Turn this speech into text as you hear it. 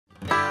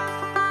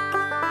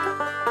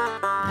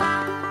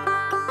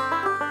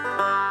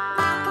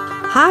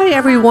Hi,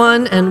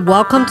 everyone, and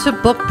welcome to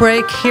Book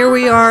Break. Here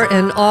we are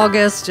in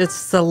August.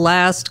 It's the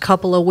last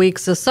couple of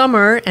weeks of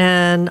summer,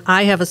 and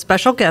I have a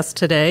special guest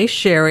today,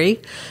 Sherry.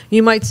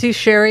 You might see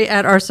Sherry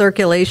at our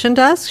circulation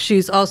desk.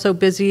 She's also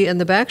busy in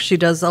the back. She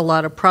does a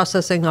lot of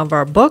processing of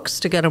our books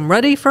to get them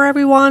ready for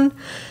everyone.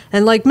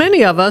 And like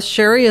many of us,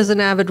 Sherry is an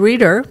avid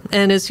reader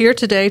and is here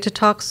today to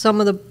talk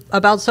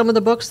about some of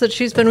the books that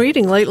she's been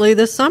reading lately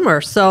this summer.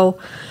 So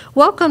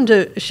welcome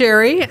to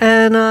Sherry,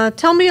 and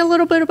tell me a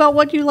little bit about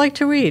what you like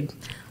to read.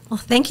 Well,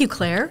 thank you,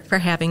 Claire, for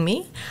having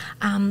me.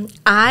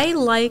 I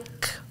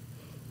like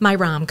my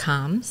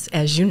rom-coms,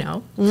 as you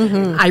know.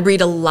 Mm-hmm. I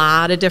read a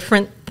lot of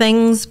different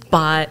things,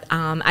 but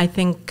I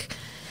think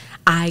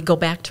I go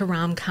back to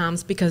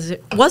rom-coms because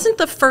it wasn't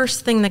the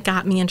first thing that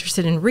got me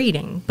interested in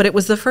reading, but it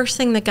was the first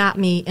thing that got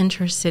me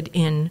interested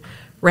in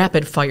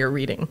rapid-fire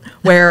reading,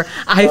 where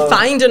I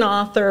find an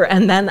author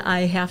and then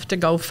I have to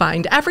go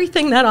find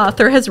everything that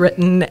author has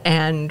written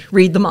and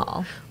read them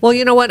all. Well,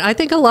 you know what? I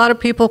think a lot of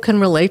people can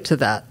relate to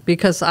that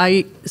because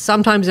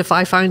sometimes if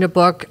I find a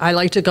book, I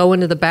like to go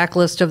into the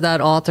backlist of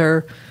that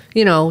author.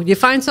 You know, you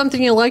find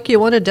something you like, you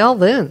want to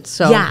delve in.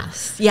 So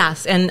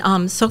Yes.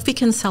 And Sophie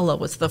Kinsella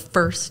was the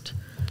first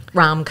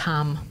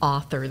rom-com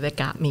author that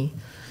got me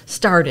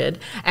started,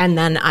 and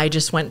then I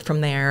just went from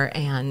there,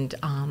 and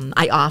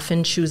I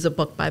often choose a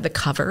book by the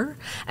cover,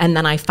 and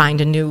then I find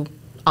a new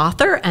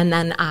author, and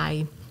then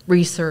I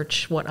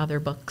research what other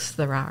books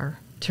there are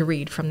to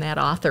read from that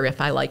author if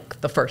I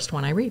like the first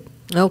one I read.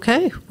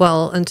 Okay.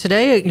 Well, and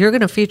today you're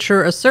going to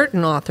feature a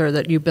certain author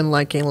that you've been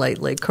liking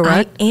lately,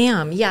 correct? I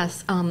am,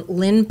 yes.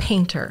 Lynn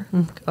Painter.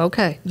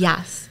 Okay.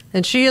 Yes.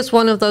 And she is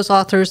one of those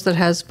authors that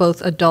has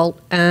both adult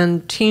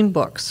and teen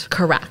books.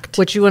 Correct.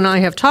 Which you and I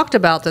have talked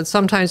about, that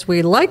sometimes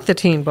we like the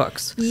teen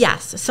books.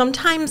 Yes.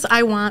 Sometimes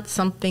I want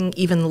something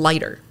even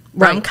lighter.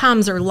 Right.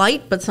 Rom-coms are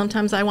light, but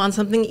sometimes I want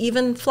something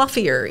even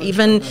fluffier,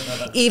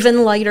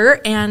 even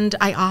lighter, and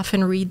I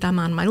often read them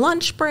on my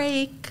lunch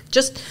break,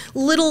 just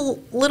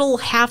little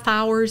half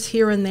hours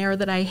here and there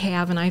that I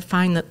have, and I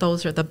find that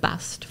those are the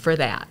best for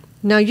that.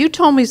 Now, you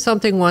told me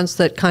something once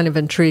that kind of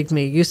intrigued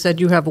me. You said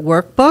you have a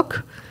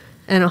workbook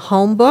and a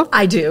home book?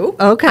 I do.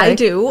 Okay. I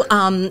do.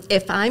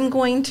 If I'm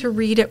going to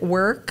read at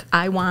work,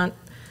 I want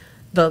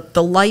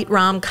the light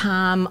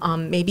rom-com,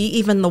 maybe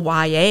even the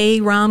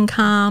YA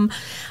rom-com.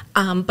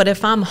 But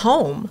if I'm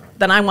home,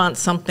 then I want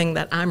something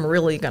that I'm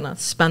really going to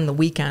spend the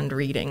weekend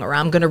reading, or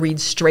I'm going to read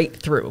straight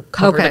through,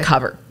 cover to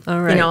cover. All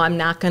right. You know, I'm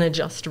not going to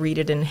just read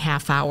it in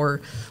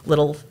half-hour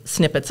little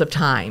snippets of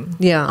time.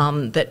 Yeah.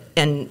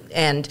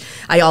 And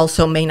I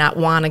also may not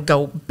want to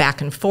go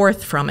back and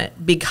forth from it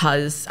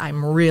because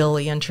I'm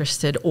really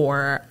interested,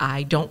 or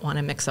I don't want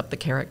to mix up the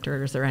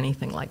characters or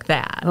anything like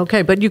that.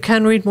 Okay, but you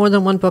can read more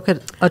than one book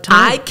at a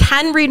time? I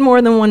can read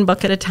more than one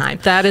book at a time.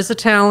 That is a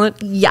talent?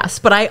 Yes,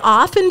 but I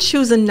often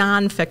choose a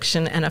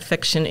nonfiction and a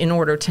fiction in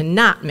order to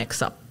not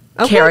mix up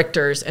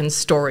characters and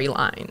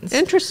storylines.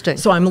 Interesting.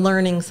 So I'm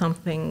learning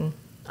something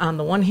on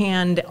the one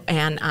hand,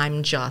 and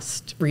I'm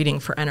just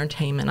reading for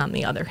entertainment on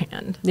the other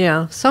hand.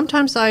 Yeah.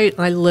 Sometimes I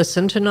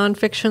listen to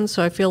nonfiction,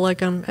 so I feel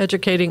like I'm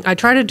educating. I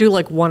try to do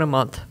like one a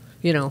month,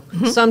 you know.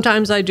 Mm-hmm.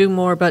 Sometimes I do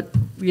more, but,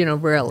 you know,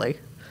 rarely.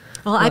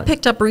 Well, I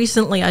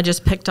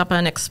just picked up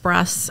an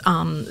Express.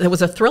 It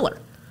was a thriller.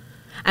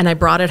 And I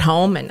brought it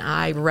home, and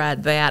I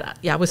read that.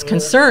 Yeah, I was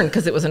concerned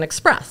because it was an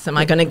Express. Am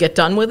I going to get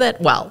done with it?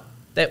 Well,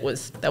 that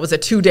was a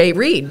 2-day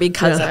read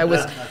because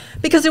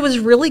because it was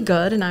really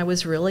good, and I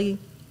was really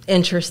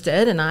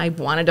interested, and I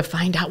wanted to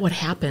find out what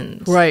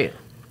happened. Right.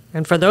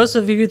 And for those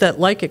of you that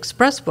like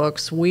Express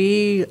books,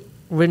 we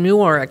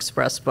renew our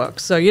Express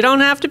books, so you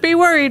don't have to be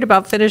worried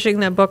about finishing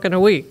that book in a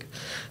week.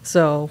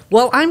 So,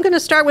 well, I'm going to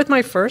start with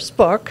my first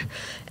book,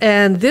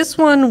 and this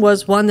one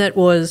was one that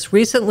was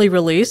recently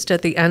released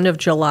at the end of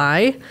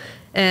July,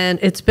 and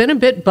it's been a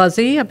bit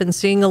buzzy. I've been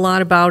seeing a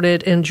lot about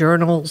it in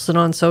journals and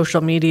on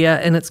social media,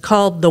 and it's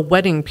called The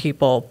Wedding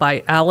People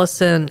by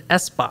Alison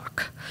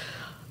Esbach.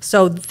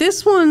 So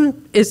this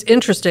one is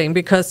interesting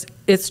because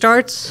it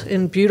starts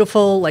in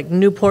beautiful, like,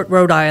 Newport,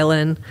 Rhode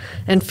Island,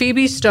 and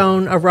Phoebe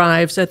Stone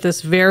arrives at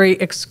this very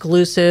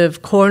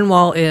exclusive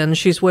Cornwall Inn.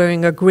 She's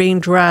wearing a green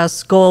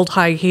dress, gold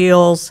high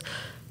heels,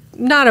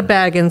 not a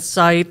bag in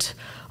sight.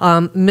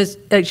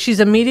 She's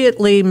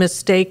immediately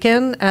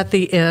mistaken at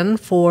the inn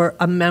for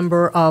a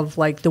member of,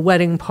 like, the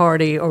wedding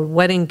party or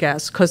wedding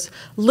guests, because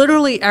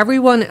literally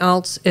everyone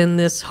else in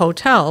this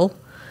hotel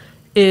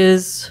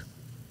is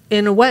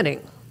in a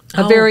wedding.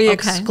 A very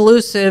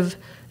exclusive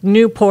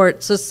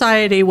Newport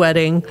society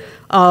wedding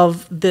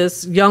of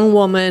this young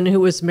woman who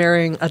was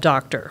marrying a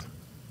doctor.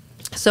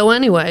 So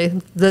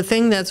anyway, the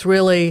thing that's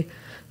really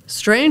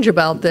strange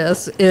about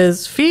this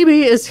is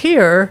Phoebe is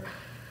here.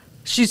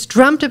 She's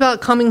dreamt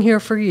about coming here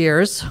for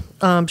years.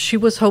 She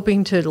was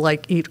hoping to,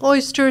 like, eat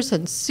oysters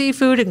and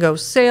seafood and go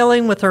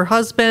sailing with her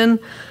husband,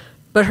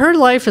 but her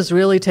life has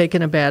really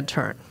taken a bad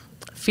turn.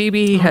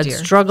 Phoebe had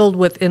struggled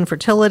with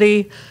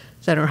infertility,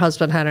 then her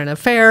husband had an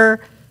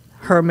affair.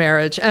 Her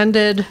marriage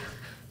ended.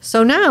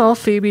 So now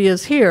Phoebe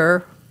is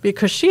here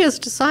because she has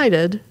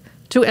decided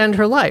to end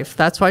her life.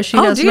 That's why she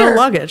Oh, has dear. no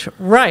luggage.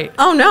 Right.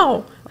 Oh,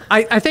 no.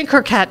 I think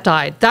her cat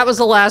died. That was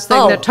the last thing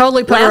Oh, that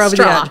totally put her last over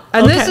straw. the edge.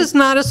 And this Okay. is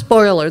not a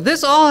spoiler.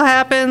 This all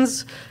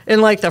happens in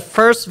like the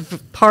first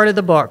part of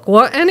the book.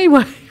 Well,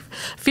 anyway,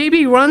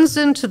 Phoebe runs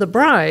into the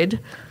bride,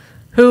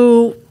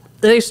 who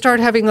they start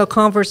having a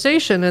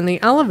conversation in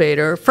the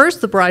elevator. First,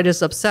 the bride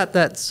is upset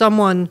that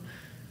someone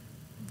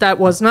that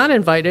was not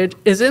invited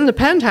is in the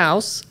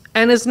penthouse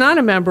and is not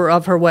a member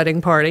of her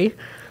wedding party.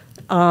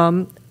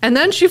 And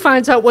then she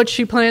finds out what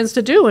she plans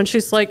to do, and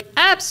she's like,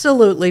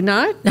 absolutely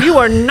not. You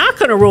are not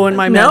going to ruin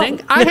my No, wedding.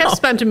 I no. have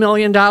spent $1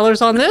 million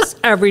on this.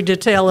 Every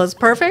detail is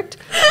perfect,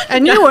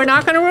 and you are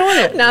not going to ruin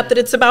it. Not that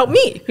it's about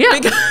me. Yeah,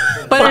 Because-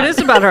 but it is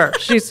about her.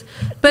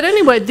 But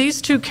anyway,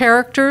 these two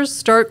characters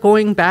start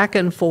going back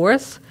and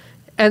forth,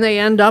 and they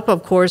end up,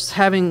 of course,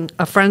 having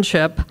a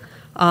friendship.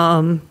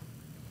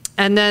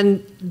 And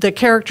then the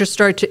characters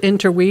start to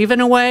interweave in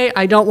a way.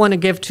 I don't want to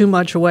give too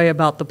much away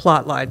about the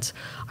plot lines.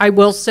 I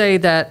will say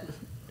that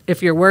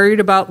if you're worried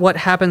about what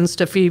happens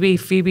to Phoebe,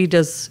 Phoebe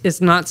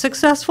is not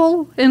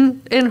successful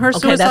in her Okay,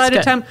 that's suicide good.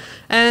 attempt.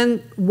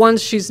 And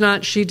once she's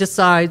not, she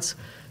decides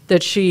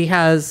that she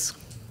has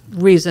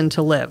reason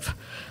to live.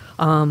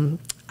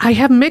 I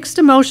have mixed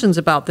emotions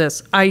about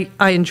this. I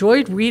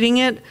enjoyed reading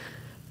it.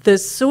 The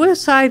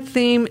suicide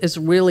theme is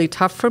really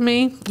tough for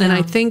me. And I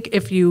Yeah. think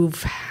if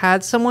you've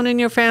had someone in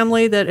your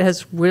family that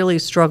has really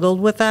struggled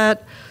with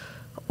that,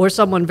 or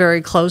someone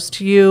very close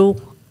to you,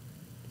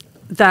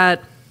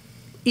 that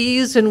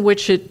ease in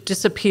which it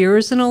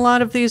disappears in a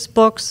lot of these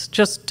books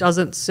just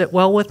doesn't sit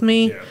well with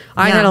me. Yeah.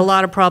 I had Yeah. a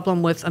lot of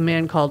problem with A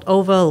Man Called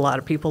Ova. A lot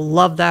of people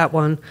love that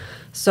one.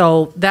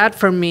 So that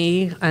for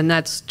me, and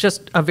that's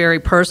just a very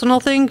personal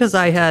thing because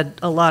I had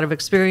a lot of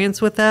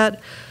experience with that.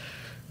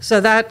 So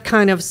that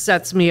kind of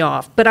sets me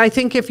off. But I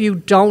think if you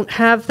don't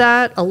have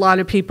that, a lot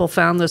of people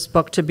found this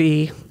book to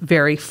be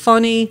very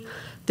funny.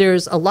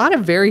 There's a lot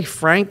of very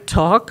frank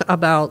talk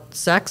about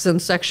sex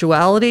and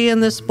sexuality in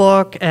this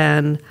book,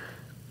 and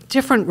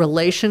different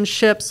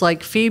relationships.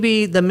 Like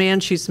Phoebe, the man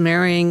she's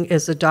marrying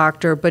is a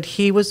doctor, but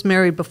he was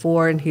married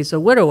before and he's a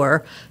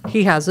widower.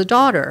 He has a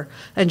daughter,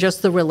 and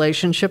just the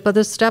relationship of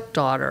the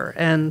stepdaughter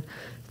and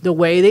the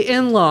way the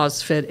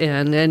in-laws fit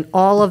in and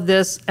all of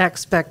this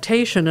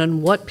expectation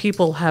and what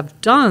people have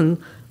done.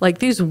 Like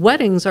these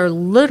weddings are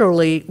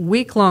literally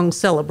week-long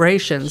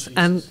celebrations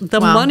and the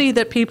Wow. money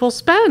that people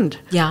spend.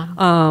 Yeah.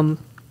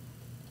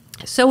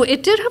 So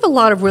it did have a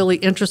lot of really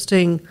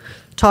interesting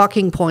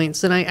talking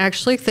points, and I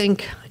actually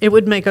think it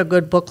would make a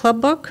good book club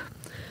book,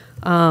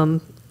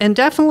 and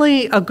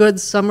definitely a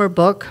good summer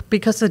book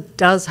because it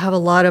does have a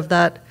lot of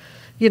that,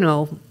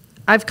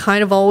 I've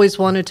kind of always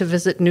wanted to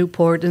visit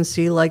Newport and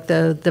see like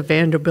the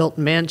Vanderbilt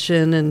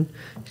mansion and,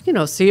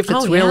 see if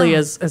it's Oh, really yeah.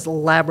 as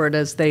elaborate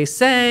as they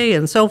say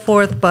and so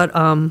forth. But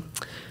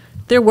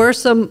there were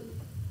some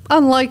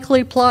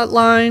unlikely plot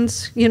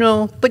lines,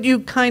 but you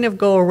kind of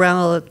go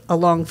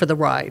along for the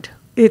ride.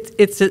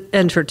 It's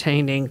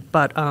entertaining,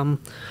 but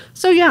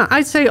so yeah,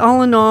 I'd say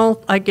all in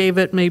all, I gave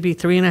it maybe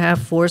 3.5,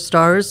 4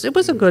 stars. It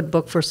was a good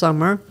book for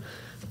summer,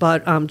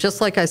 but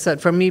just like I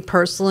said, for me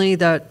personally,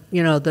 that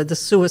the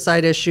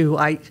suicide issue,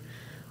 I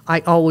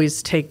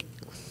always take,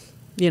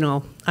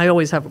 I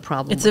always have a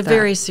problem. It's with a that.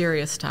 very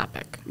serious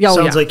topic. Oh,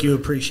 Sounds yeah. like you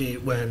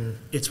appreciate when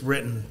it's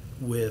written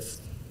with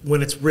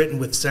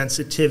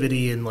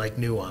sensitivity and like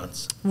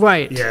nuance.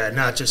 Right. Yeah,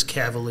 not just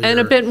cavalier. And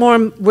a bit more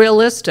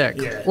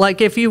realistic. Yeah. Like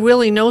if you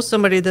really know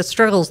somebody that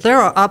struggles, there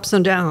are ups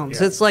and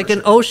downs. Yeah, it's like for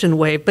an ocean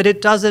wave, but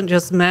it doesn't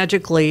just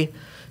magically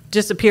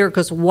disappear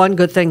because one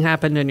good thing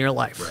happened in your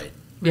life. Right.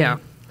 Yeah.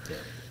 Yeah.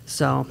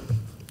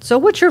 So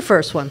what's your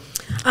first one?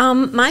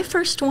 My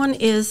first one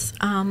is,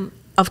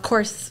 of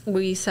course,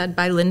 we said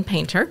by Lynn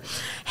Painter,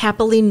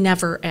 Happily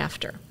Never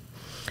After.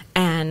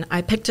 And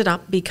I picked it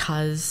up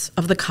because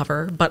of the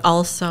cover, but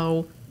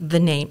also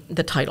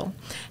the title,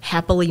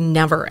 Happily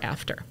Never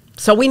After.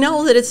 So we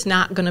know that it's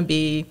not going to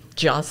be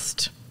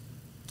just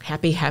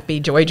happy, happy,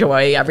 joy,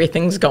 joy,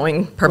 everything's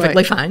going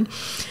perfectly Right. fine.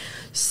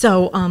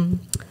 So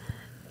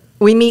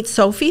we meet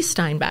Sophie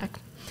Steinbeck,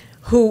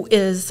 who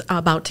is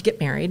about to get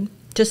married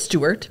to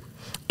Stuart,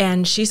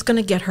 and she's going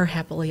to get her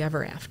happily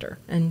ever after,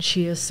 and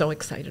she is so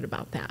excited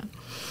about that.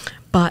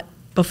 But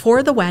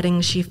before the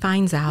wedding, she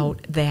finds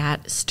out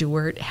that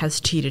Stuart has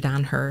cheated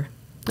on her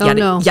Oh,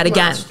 no. yet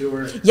again.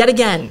 Stuart. Yet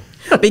again.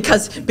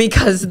 Because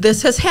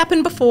this has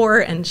happened before,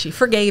 and she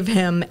forgave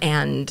him,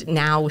 and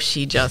now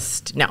she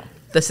just, no,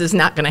 this is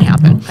not going to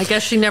happen. I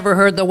guess she never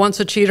heard the once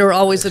a cheater,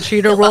 always a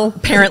cheater rule.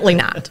 Apparently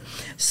not.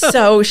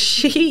 So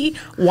she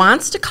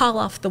wants to call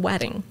off the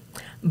wedding,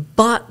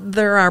 but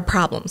there are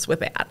problems with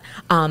that.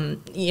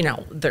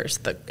 There's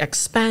the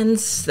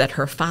expense that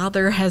her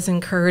father has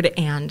incurred,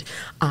 and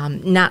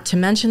not to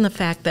mention the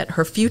fact that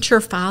her future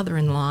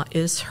father-in-law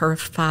is her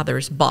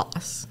father's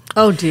boss.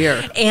 Oh,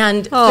 dear.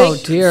 And Oh,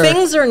 dear.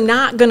 things are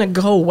not going to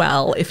go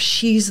well if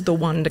she's the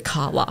one to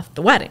call off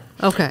the wedding.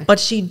 Okay. But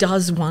she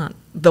does want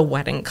the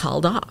wedding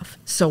called off.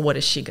 So what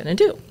is she going to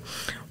do?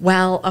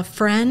 Well, a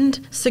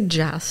friend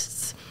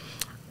suggests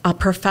a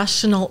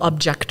professional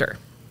objector.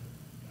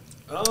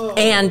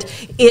 And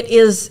it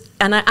is,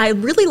 and I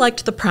really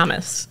liked the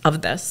premise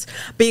of this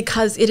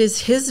because it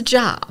is his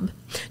job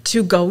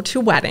to go to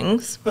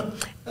weddings.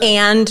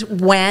 And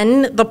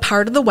when the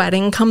part of the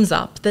wedding comes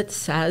up that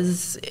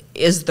says,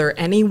 is there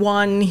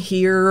anyone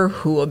here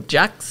who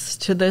objects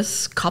to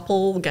this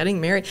couple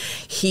getting married?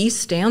 He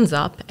stands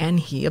up and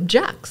he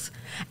objects.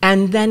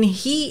 And then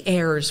he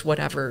airs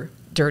whatever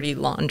dirty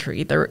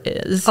laundry there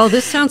is. Oh,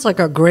 this sounds like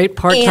a great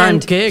part-time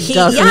gig,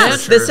 doesn't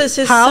yes, it? this is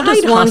his How side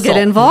does one hustle. get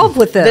involved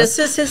with this? This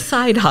is his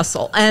side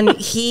hustle. And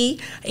he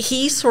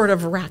sort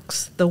of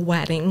wrecks the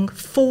wedding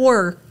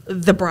for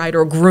the bride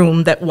or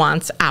groom that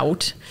wants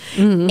out.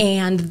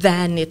 And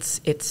then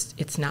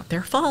it's not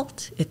their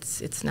fault.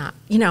 It's not,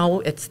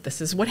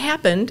 this is what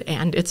happened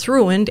and it's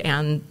ruined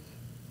and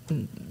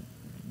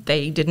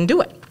they didn't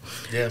do it.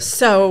 Yeah.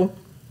 So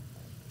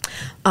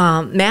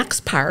Max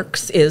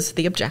Parks is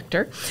the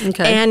objector,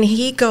 and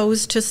he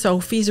goes to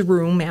Sophie's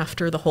room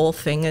after the whole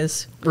thing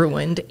is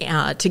ruined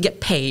to get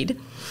paid.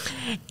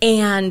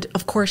 And,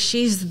 of course,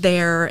 she's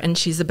there, and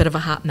she's a bit of a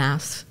hot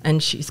mess,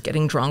 and she's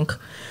getting drunk.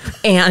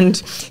 And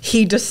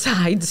he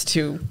decides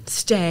to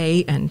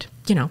stay and,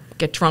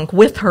 get drunk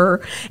with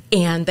her.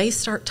 And they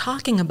start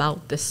talking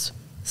about this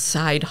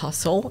side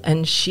hustle,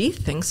 and she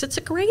thinks it's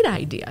a great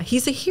idea.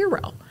 He's a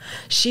hero.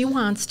 She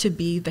wants to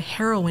be the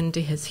heroine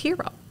to his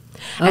hero.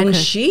 And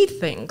she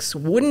thinks,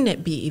 wouldn't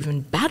it be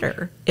even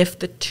better if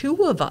the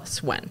two of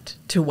us went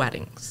to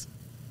weddings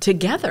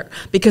together?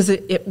 Because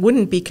it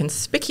wouldn't be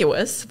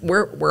conspicuous.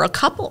 We're a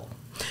couple.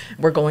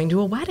 We're going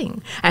to a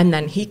wedding. And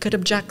then he could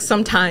object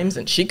sometimes,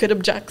 and she could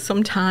object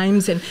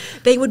sometimes, and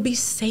they would be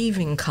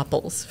saving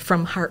couples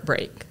from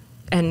heartbreak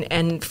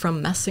and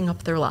from messing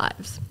up their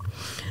lives.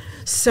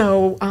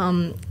 So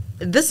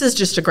this is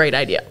just a great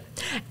idea.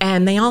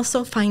 And they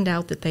also find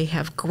out that they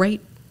have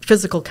great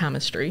physical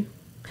chemistry.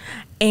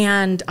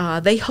 And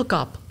they hook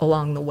up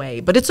along the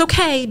way. But it's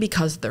okay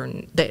because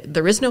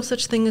there is no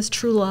such thing as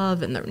true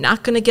love, and they're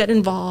not going to get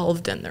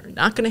involved, and they're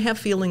not going to have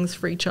feelings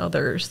for each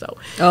other. So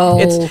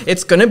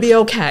it's going to be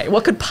okay.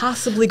 What could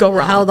possibly go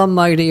wrong? How the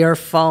mighty are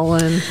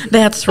fallen.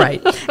 That's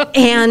right.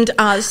 And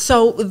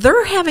so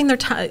they're having their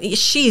time.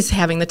 She's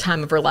having the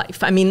time of her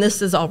life. I mean,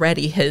 this is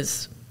already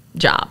his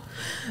job.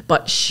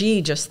 But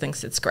she just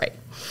thinks it's great.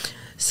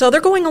 So they're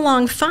going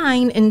along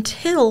fine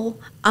until...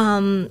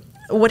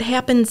 what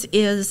happens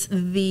is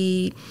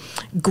the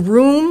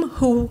groom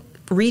who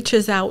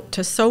reaches out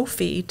to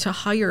Sophie to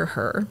hire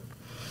her,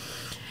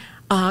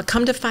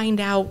 come to find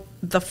out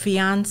the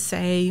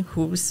fiance,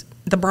 who's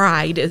the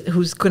bride,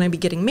 who's going to be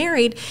getting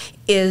married,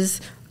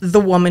 is the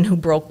woman who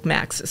broke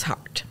Max's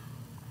heart.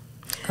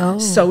 Oh.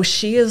 So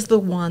she is the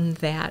one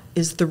that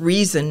is the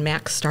reason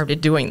Max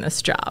started doing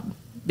this job,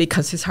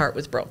 because his heart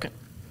was broken.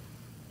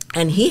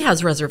 And he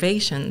has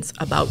reservations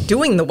about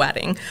doing the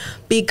wedding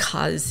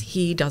because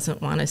he doesn't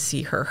want to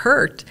see her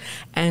hurt.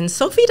 And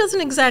Sophie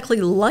doesn't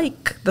exactly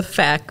like the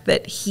fact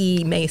that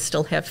he may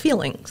still have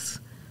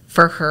feelings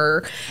for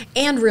her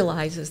and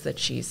realizes that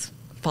she's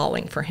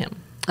falling for him.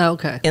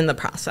 In the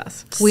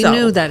process. We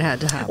knew that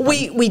had to happen.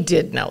 We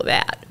did know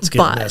that. It's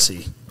getting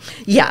messy.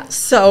 Yeah,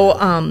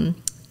 so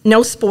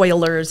no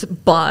spoilers,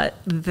 but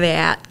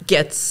that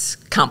gets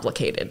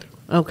complicated.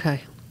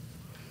 Okay.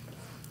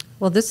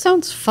 Well, this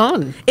sounds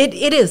fun.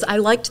 It is. I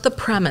liked the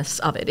premise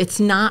of it.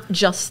 It's not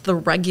just the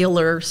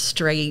regular,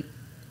 straight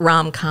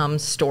rom-com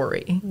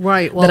story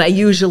that I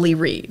usually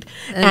read.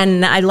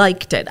 And I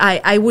liked it.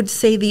 I would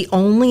say the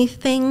only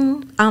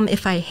thing,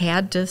 if I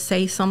had to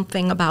say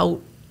something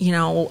about,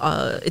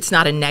 it's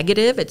not a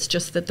negative. It's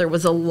just that there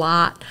was a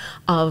lot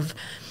of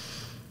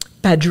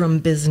bedroom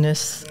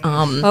business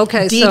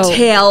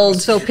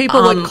details. So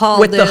people would call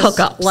with this the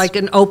hookups, like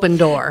an open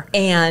door.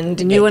 And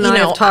you and I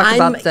have talked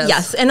about this.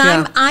 Yes, and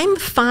I'm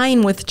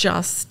fine with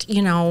just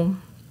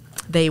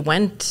they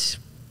went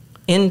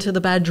into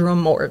the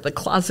bedroom or the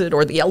closet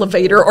or the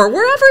elevator or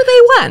wherever they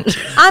went.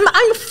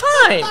 I'm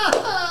fine.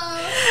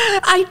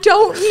 I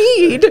don't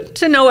need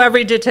to know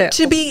every detail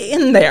to be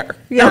in there.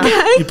 Yeah.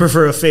 Okay? You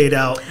prefer a fade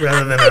out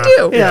rather than I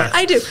do. Yeah.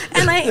 I do.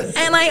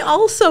 And I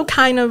also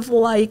kind of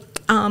like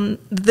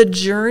the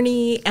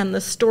journey and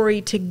the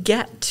story to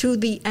get to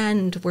the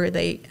end where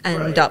they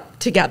end up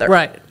together.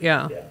 Right.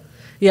 Yeah.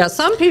 Yeah,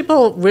 some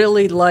people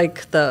really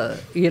like the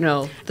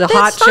That's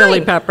hot fine.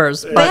 chili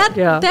peppers. But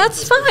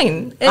that's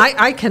fine.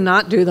 I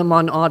cannot do them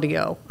on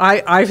audio.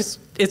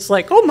 It's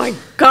like, oh my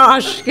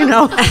gosh,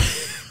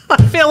 I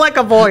feel like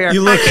a voyeur.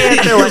 You look, I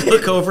can't do it.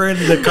 look over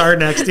into the car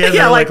next to you, and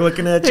Yeah, they're like-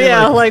 looking at you.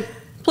 Yeah, like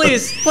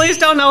please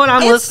don't know what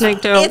I'm listening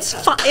to.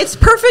 It's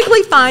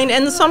perfectly fine.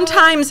 And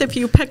sometimes if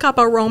you pick up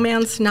a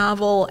romance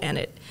novel and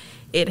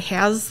it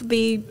has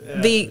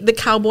the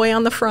cowboy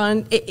on the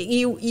front,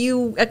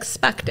 you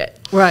expect it.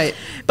 Right.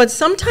 But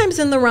sometimes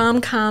in the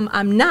rom-com,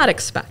 I'm not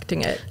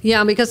expecting it.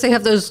 Yeah, because they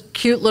have those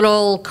cute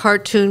little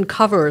cartoon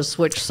covers,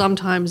 which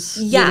sometimes,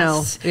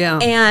 Yes. yeah.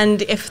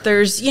 And if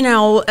there's,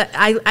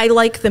 I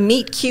like the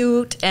meet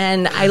cute,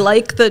 and I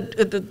like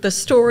the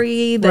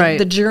story,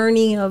 the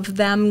journey of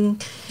them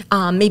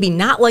maybe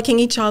not liking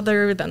each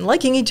other, then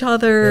liking each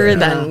other,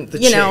 then the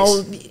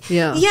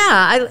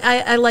yeah,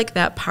 I like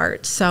that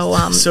part.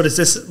 So So does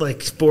this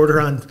like border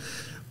on,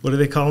 what do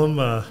they call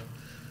them?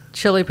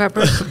 Chili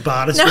peppers?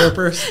 Bodice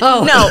rippers?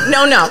 no.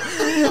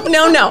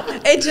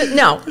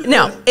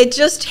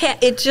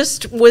 It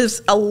just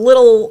was a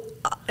little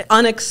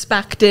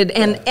unexpected,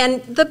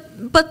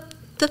 but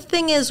the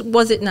thing is,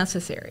 was it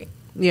necessary?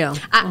 Yeah.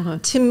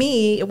 To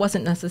me, it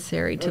wasn't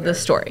necessary to the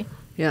story.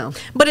 Yeah.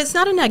 But it's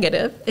not a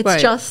negative. It's Right.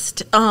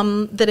 just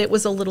that it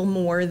was a little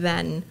more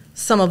than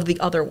some of the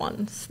other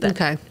ones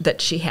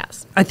that she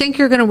has. I think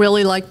you're going to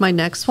really like my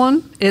next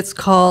one. It's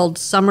called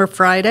Summer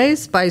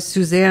Fridays by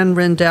Suzanne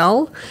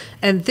Rindell.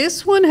 And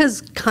this one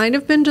has kind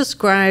of been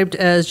described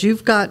as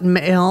You've Got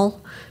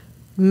Mail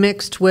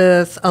mixed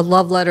with a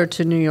love letter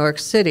to New York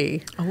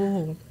City.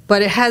 Oh.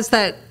 But it has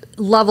that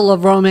level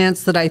of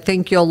romance that I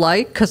think you'll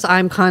like, because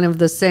I'm kind of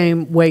the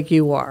same way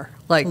you are.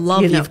 Like,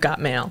 Love you know, You've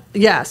Got Mail.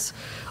 Yes.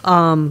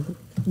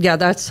 Yeah,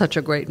 that's such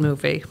a great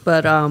movie.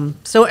 But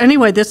so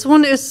anyway, this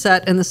one is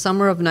set in the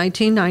summer of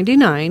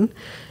 1999,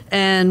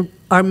 and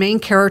our main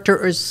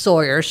character is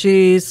Sawyer.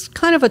 She's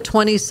kind of a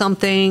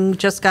 20-something,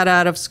 just got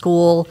out of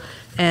school,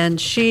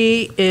 and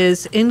she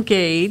is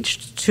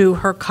engaged to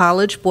her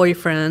college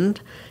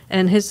boyfriend,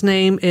 and his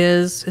name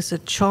is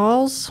it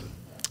Charles?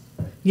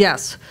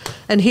 Yes.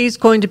 And he's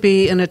going to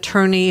be an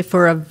attorney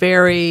for a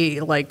very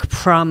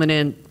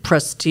prominent,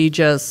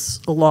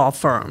 prestigious law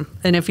firm.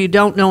 And if you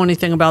don't know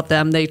anything about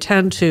them, they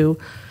tend to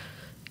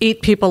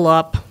eat people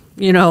up,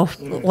 Yes.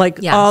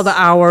 all the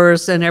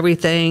hours and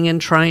everything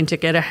and trying to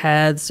get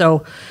ahead.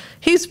 So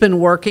he's been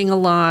working a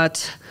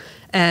lot,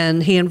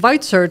 and he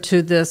invites her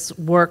to this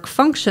work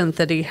function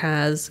that he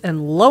has.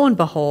 And lo and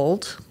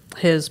behold,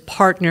 his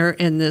partner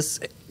in this,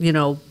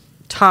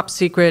 top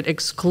secret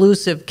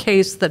exclusive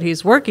case that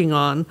he's working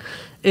on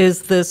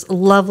is this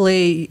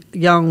lovely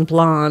young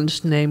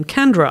blonde named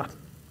Kendra.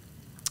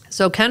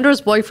 So Kendra's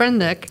boyfriend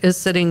Nick is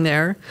sitting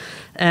there,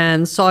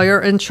 and Sawyer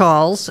and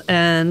Charles,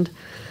 and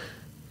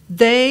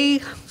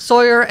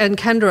Sawyer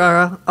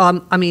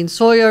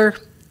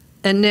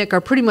and Nick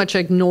are pretty much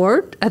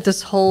ignored at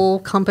this whole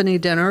company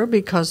dinner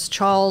because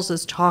Charles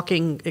is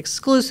talking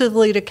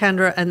exclusively to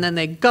Kendra, and then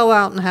they go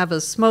out and have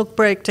a smoke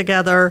break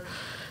together.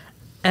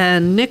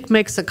 And Nick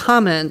makes a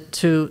comment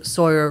to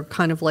Sawyer,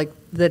 kind of like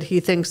that he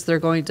thinks they're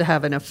going to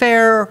have an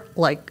affair,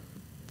 like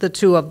the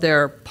two of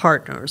their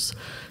partners.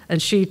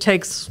 And she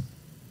takes,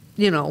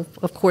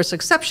 of course,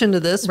 exception to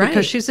this Right.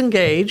 because she's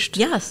engaged.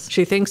 Yes.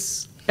 She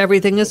thinks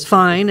everything is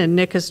fine, and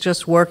Nick is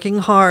just working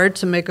hard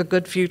to make a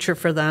good future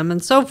for them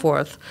and so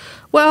forth.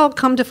 Well,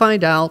 come to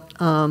find out,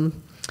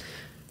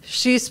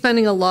 she's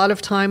spending a lot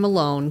of time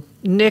alone.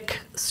 Nick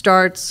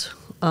starts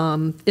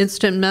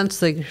instant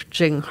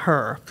messaging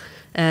her.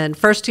 And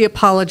first he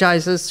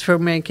apologizes for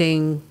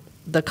making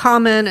the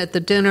comment at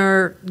the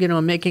dinner,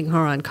 making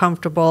her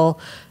uncomfortable.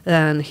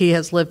 And he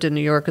has lived in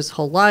New York his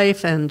whole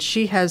life, and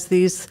she has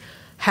these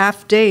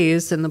half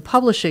days in the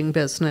publishing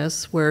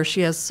business where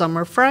she has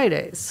summer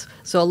Fridays.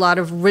 So a lot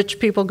of rich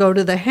people go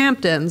to the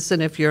Hamptons,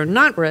 and if you're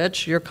not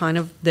rich, you're kind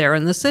of there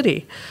in the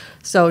city.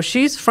 So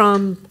she's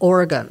from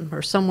Oregon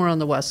or somewhere on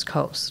the West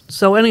Coast.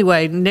 So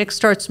anyway, Nick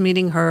starts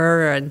meeting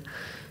her, and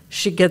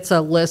she gets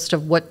a list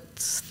of what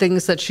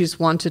things that she's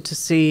wanted to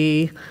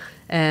see,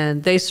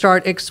 and they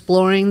start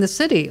exploring the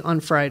city on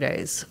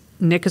Fridays.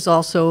 Nick is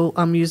also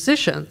a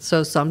musician,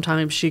 so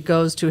sometimes she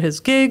goes to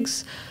his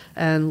gigs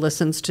and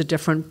listens to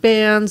different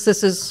bands.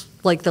 This is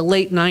like the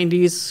late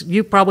 90s.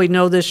 You probably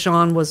know this,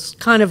 Sean, was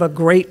kind of a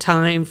great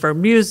time for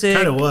music.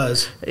 Kind of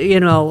was.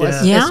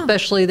 Yeah.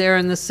 Especially there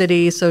in the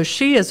city. So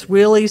she is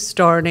really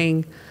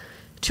starting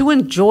to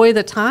enjoy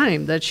the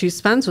time that she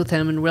spends with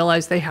him and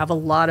realize they have a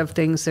lot of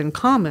things in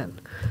common.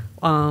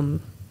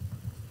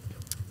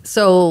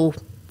 So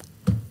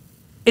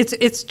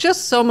it's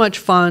just so much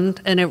fun,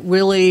 and it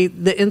really,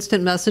 the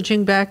instant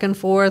messaging back and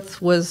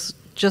forth was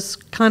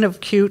just kind of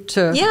cute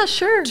to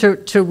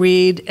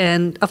read.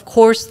 And of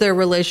course their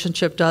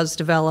relationship does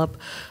develop.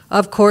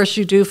 Of course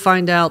you do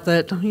find out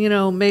that,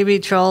 maybe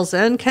Charles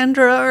and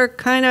Kendra are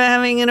kind of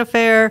having an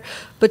affair,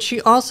 but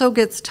she also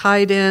gets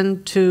tied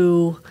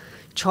into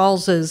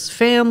Charles's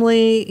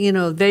family.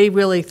 They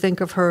really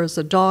think of her as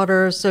a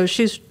daughter, so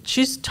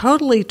she's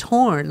totally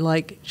torn.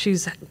 Like,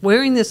 she's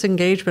wearing this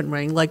engagement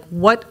ring. Like,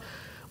 what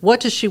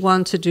does she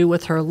want to do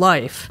with her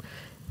life?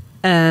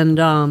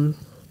 And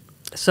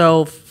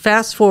so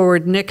fast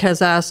forward, Nick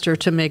has asked her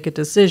to make a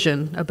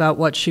decision about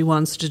what she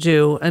wants to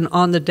do, and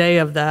on the day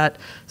of that,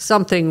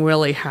 something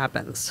really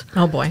happens.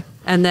 Oh boy.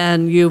 And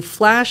then you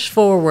flash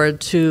forward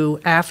to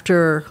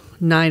after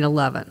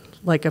 9/11,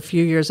 like a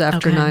few years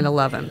after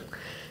 9/11.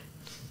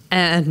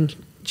 And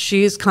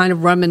she's kind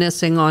of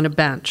reminiscing on a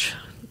bench.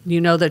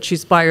 You know that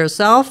she's by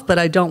herself, but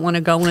I don't want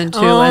to go into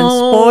and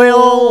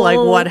spoil like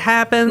what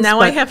happens. Now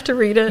I have to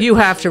read it. You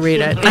have to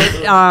read it.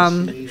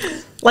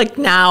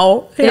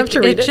 Now I have to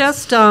read it. It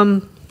just,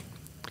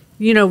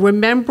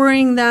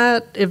 remembering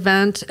that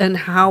event and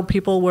how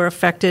people were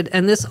affected.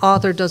 And this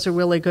author does a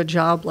really good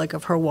job,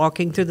 of her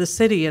walking through the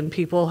city and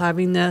people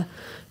having the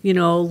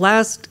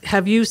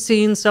have you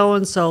seen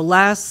so-and-so,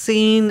 last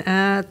seen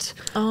at,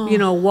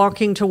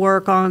 walking to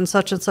work on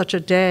such and such a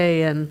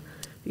day, and,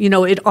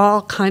 it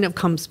all kind of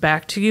comes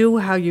back to you,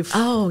 how you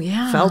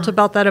felt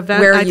about that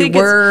event. Where you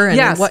were.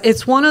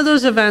 It's one of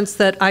those events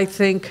that I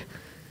think,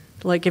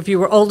 like if you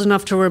were old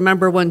enough to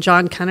remember when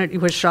John Kennedy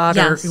was shot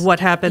or what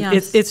happened,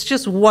 it's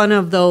just one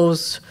of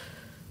those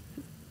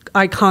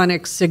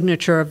iconic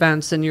signature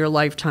events in your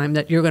lifetime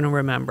that you're going to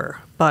remember.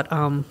 But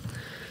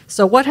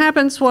so what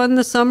happens when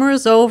the summer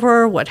is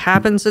over? What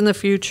happens in the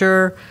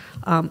future?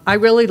 I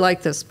really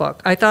like this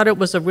book. I thought it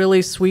was a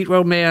really sweet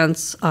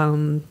romance.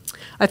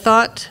 I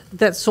thought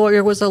that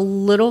Sawyer was a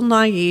little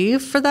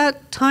naive for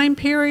that time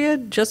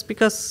period, just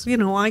because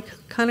I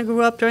kind of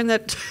grew up during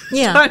that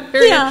time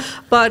period. Yeah.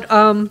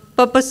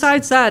 But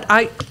besides that,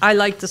 I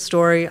liked the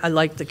story. I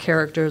liked the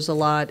characters a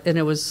lot, and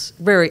it was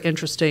very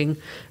interesting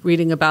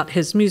reading about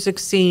his music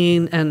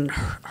scene and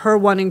her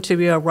wanting to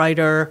be a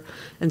writer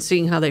and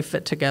seeing how they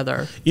fit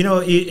together.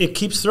 It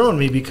keeps throwing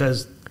me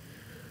because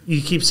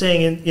you keep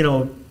saying,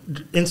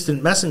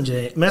 instant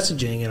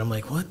messaging, and I'm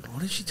like, what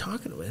is she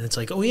talking about? And it's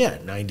like,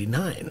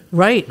 99.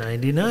 Right.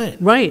 99.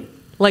 Right.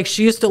 Like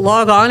she used to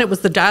log on, it was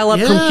the dial-up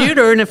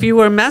computer, and if you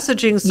were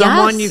messaging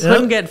someone, you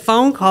couldn't get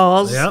phone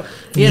calls. Yep.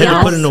 You had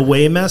to put an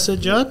away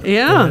message up.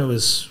 Yeah. And it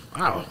was,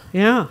 wow.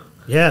 Yeah.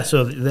 Yeah,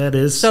 so that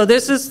is So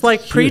this is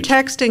like huge.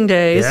 Pre-texting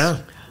days. Yeah.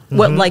 Mm-hmm.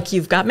 What, like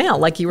you've got mail,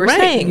 like you were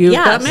saying. You've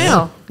got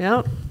mail.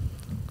 Yep.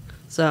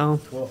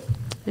 So,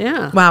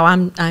 yeah. Wow,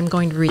 I'm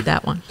going to read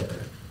that one.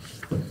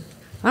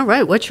 All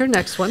right, what's your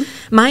next one?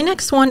 My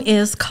next one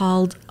is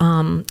called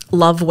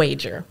Love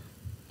Wager,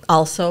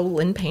 also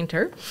Lynn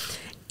Painter.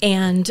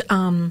 And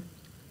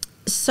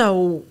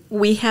so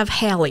we have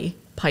Hallie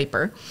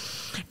Piper.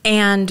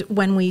 And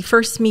when we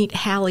first meet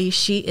Hallie,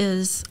 she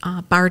is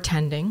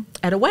bartending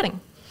at a wedding.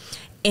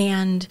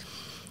 And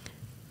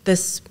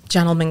this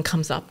gentleman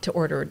comes up to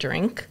order a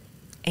drink,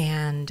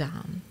 and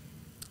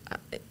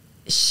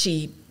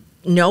she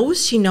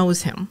knows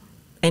him.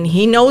 And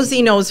he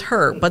knows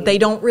her, but they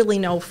don't really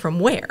know from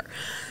where.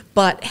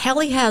 But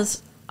Hallie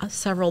has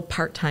several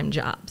part-time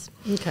jobs.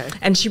 Okay.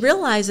 And she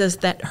realizes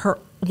that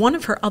one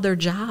of her other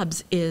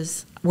jobs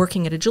is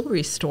working at a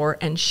jewelry store,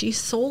 and she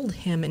sold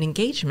him an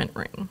engagement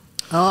ring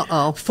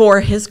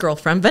for his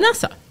girlfriend,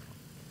 Vanessa,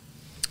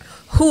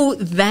 who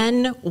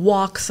then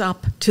walks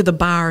up to the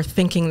bar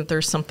thinking that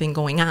there's something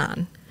going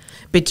on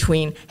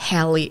between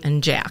Hallie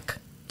and Jack.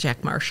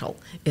 Jack Marshall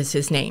is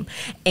his name.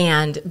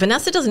 And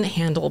Vanessa doesn't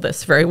handle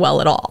this very well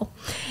at all.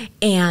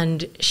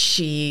 And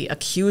she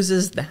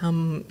accuses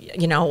them,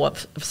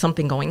 of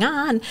something going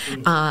on,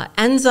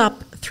 ends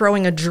up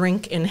throwing a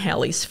drink in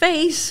Hallie's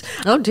face.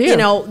 Oh, dear.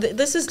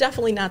 This is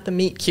definitely not the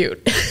meet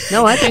cute.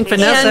 No, I think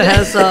Vanessa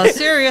has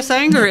serious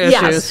anger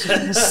issues.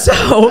 Yes.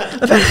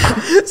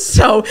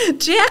 So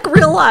Jack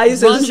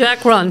realizes... Run,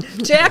 Jack, run.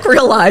 Jack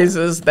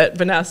realizes that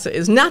Vanessa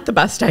is not the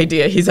best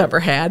idea he's ever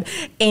had,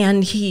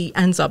 and he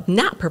ends up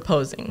not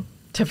proposing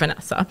to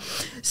Vanessa.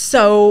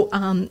 So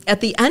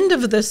at the end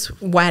of this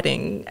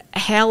wedding,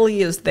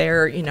 Hallie is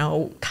there,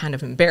 kind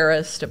of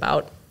embarrassed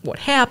about what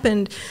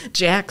happened.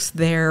 Jack's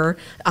there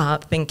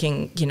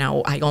thinking,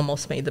 I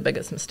almost made the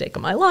biggest mistake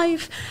of my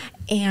life.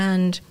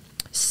 And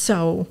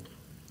so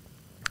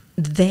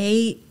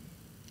they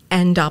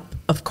end up,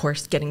 of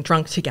course, getting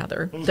drunk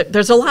together.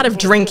 There's a lot of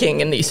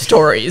drinking in these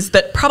stories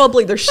that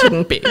probably there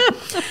shouldn't be.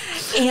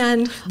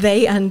 And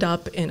they end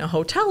up in a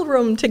hotel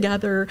room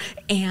together,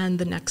 and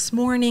the next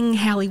morning,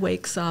 Hallie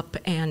wakes up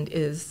and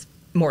is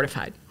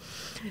mortified.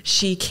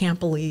 She can't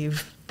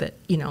believe that,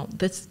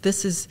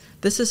 this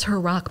is her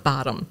rock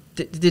bottom.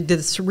 Did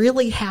this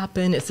really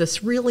happen? Is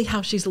this really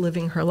how she's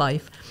living her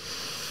life?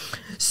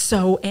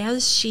 So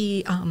as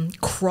she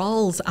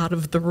crawls out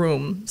of the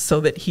room so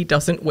that he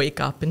doesn't wake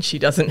up and she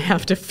doesn't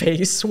have to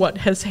face what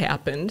has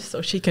happened,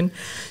 so she can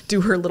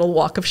do her little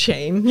walk of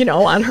shame,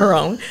 on her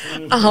own,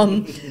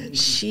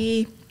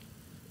 she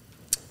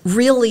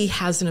really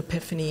has an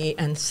epiphany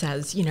and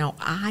says,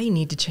 I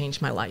need to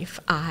change my life.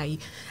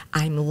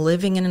 I'm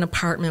living in an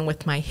apartment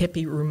with my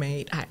hippie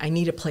roommate. I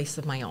need a place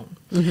of my own.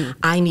 Mm-hmm.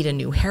 I need a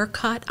new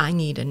haircut. I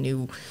need a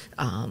new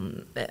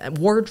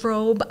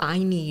wardrobe. I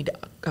need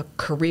a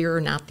career,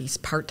 not these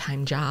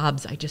part-time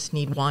jobs. I just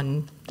need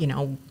one,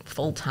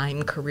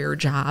 full-time career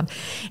job.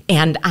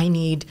 And I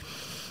need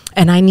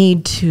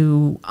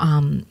to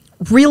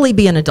really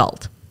be an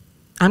adult.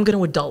 I'm going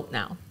to adult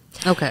now.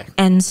 Okay.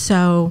 And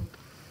so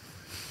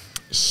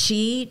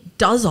she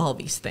does all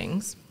these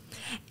things,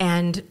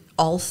 and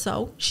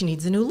also she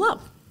needs a new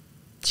love.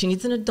 She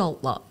needs an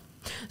adult love.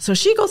 So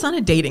she goes on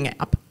a dating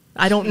app.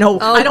 I don't know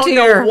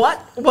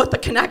what the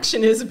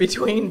connection is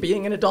between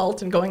being an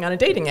adult and going on a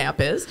dating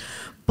app is,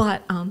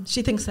 but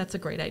she thinks that's a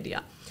great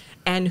idea.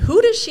 And who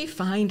does she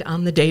find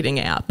on the dating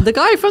app? The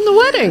guy from the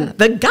wedding.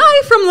 The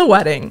guy from the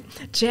wedding,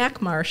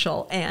 Jack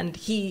Marshall, and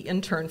he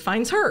in turn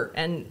finds her,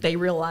 and they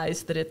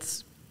realize that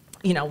it's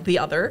the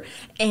other,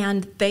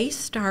 and they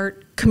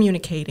start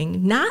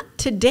communicating, not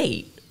to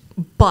date,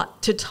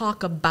 but to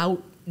talk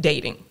about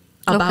dating,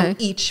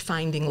 about each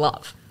finding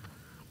love.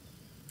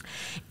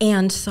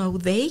 And so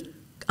they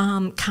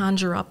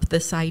conjure up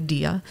this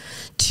idea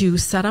to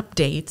set up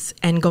dates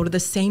and go to the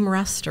same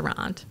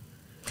restaurant.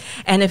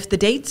 And if the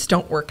dates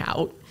don't work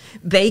out,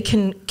 they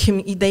can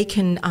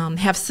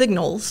have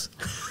signals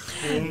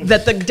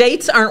that the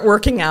dates aren't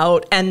working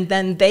out, and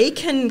then they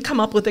can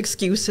come up with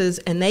excuses,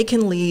 and they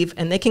can leave,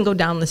 and they can go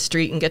down the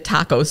street and get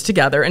tacos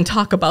together and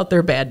talk about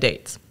their bad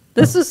dates.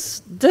 This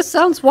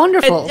sounds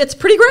wonderful. It's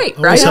pretty great,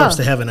 right? Always helps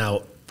to have an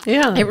out.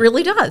 Yeah, it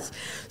really does.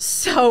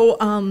 So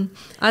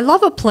I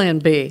love a plan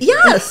B.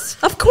 Yes,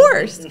 of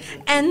course.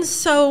 And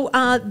so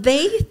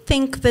they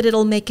think that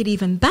it'll make it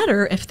even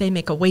better if they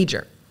make a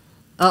wager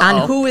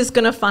on who is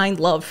going to find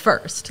love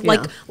first.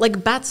 Yeah.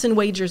 Like bets and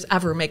wagers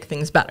ever make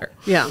things better.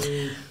 Yeah.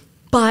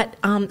 But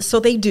so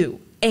they do.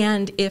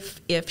 And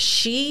if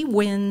she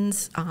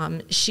wins,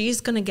 she's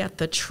going to get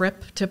the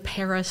trip to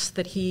Paris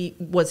that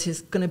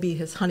was going to be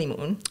his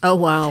honeymoon. Oh,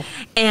 wow.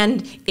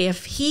 And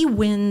if he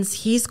wins,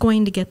 he's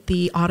going to get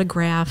the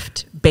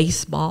autographed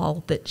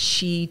baseball that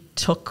she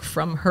took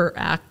from her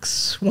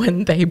ex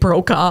when they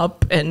broke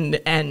up.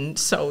 And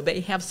so they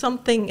have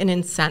an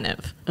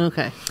incentive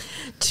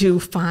to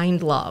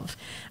find love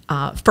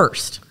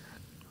first.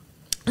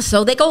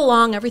 So they go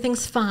along,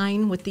 everything's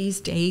fine with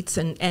these dates,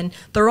 and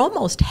they're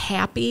almost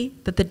happy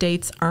that the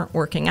dates aren't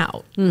working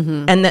out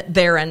and that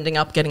they're ending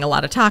up getting a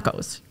lot of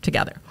tacos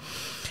together.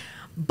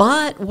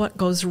 But what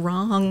goes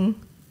wrong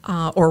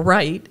or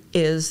right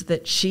is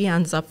that she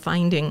ends up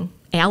finding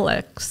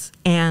Alex,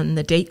 and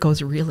the date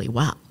goes really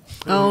well.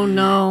 Oh,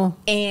 no.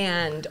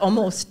 And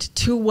almost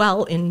too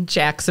well in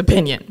Jack's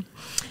opinion.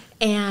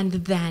 And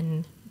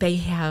then they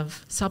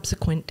have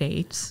subsequent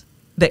dates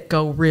that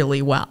go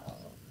really well.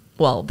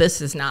 Well, this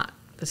is not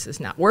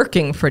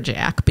working for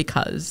Jack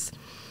because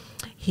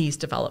he's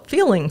developed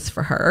feelings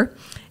for her,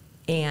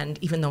 and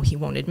even though he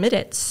won't admit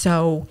it,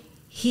 so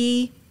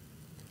he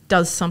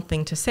does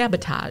something to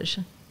sabotage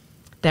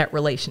that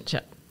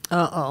relationship.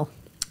 Uh-oh.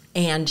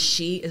 And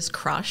she is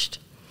crushed,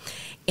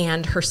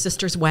 and her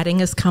sister's wedding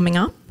is coming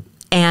up,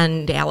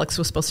 and Alex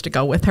was supposed to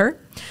go with her.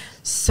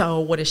 So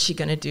what is she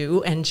going to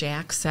do? And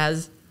Jack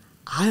says,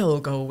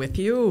 I'll go with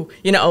you.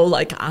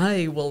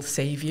 I will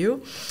save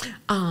you.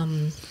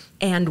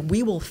 And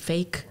we will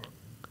fake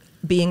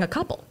being a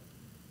couple.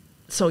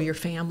 So your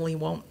family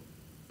won't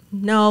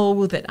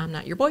know that I'm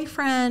not your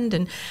boyfriend,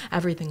 and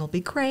everything will be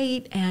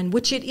great, and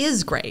which it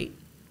is great.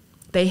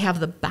 They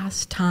have the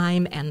best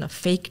time, and the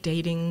fake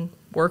dating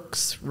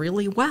works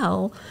really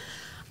well.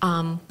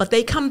 But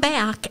they come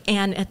back,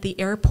 and at the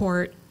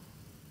airport,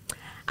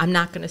 I'm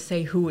not going to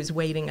say who is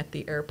waiting at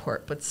the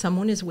airport, but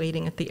someone is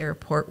waiting at the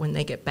airport when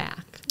they get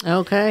back.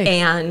 Okay.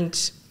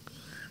 And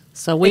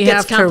so we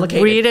have to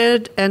read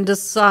it and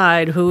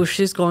decide who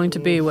she's going to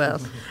be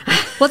with.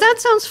 Well, that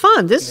sounds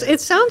fun. It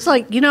sounds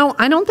like,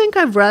 I don't think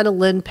I've read a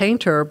Lynn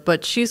Painter,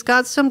 but she's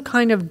got some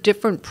kind of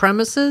different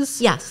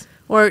premises. Yes.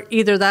 Or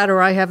either that,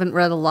 or I haven't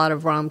read a lot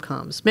of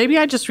rom-coms. Maybe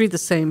I just read the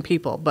same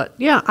people. But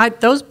yeah,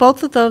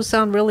 both of those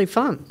sound really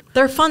fun.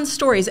 They're fun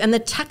stories, and the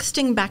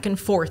texting back and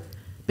forth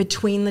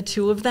between the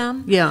two of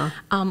them. Yeah.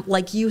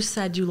 Like you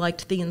said, you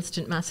liked the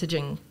instant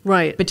messaging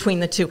right between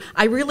the two.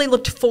 I really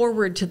looked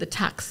forward to the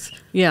texts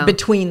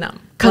between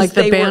them. Like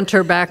the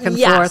banter back and forth.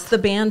 Yes, the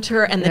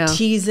banter and the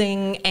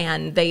teasing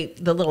and the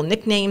little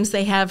nicknames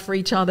they have for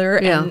each other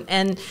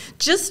and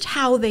just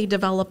how they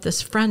develop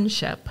this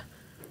friendship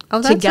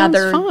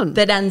together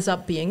that ends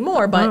up being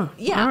more. But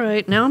all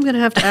right. Now I'm going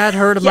to have to add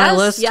her to my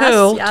list too.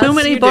 Yes, too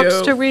many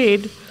books to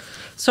read.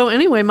 So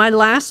anyway, my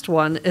last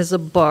one is a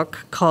book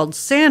called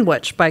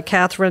Sandwich by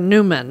Catherine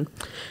Newman.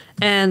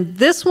 And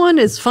this one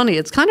is funny.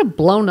 It's kind of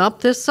blown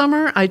up this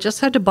summer. I just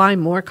had to buy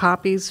more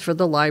copies for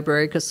the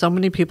library because so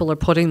many people are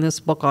putting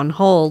this book on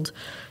hold.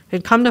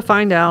 And come to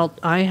find out,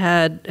 I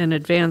had an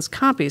advance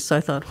copy. So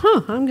I thought,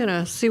 I'm going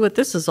to see what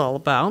this is all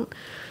about.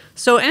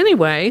 So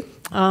anyway,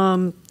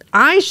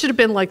 I should have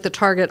been like the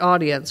target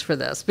audience for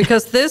this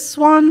because this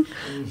one,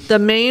 the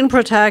main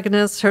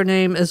protagonist, her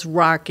name is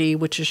Rocky,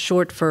 which is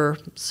short for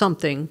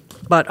something,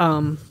 but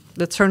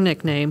that's her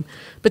nickname.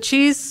 But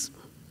she's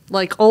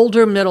like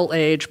older, middle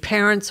age.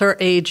 Parents are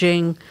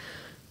aging.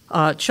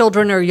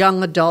 Children are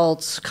young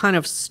adults, kind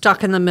of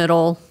stuck in the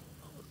middle,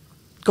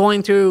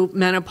 going through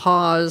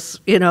menopause.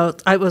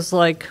 I was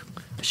like,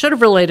 I should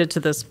have related to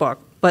this book,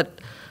 but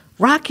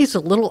Rocky's a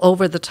little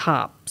over the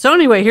top. So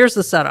anyway, here's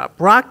the setup.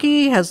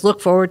 Rocky has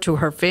looked forward to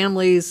her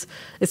family's,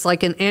 it's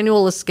like an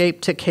annual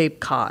escape to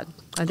Cape Cod.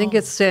 I think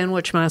it's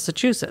Sandwich,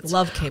 Massachusetts.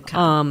 Love Cape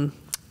Cod.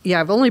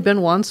 Yeah, I've only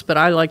been once, but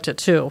I liked it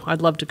too.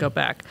 I'd love to go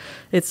back.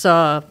 It's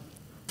a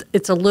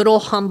little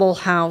humble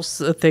house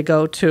that they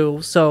go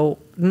to. So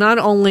not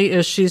only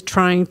is she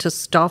trying to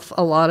stuff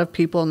a lot of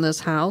people in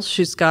this house,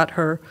 she's got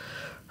her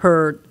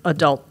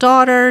adult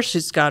daughter,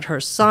 she's got her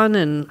son,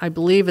 and I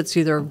believe it's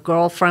either a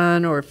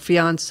girlfriend or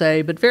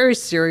fiance, but very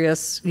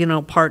serious,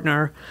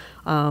 partner.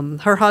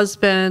 Her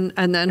husband,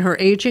 and then her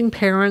aging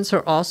parents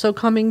are also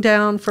coming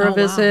down for a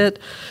visit.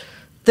 Wow.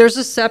 There's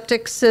a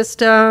septic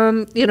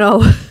system,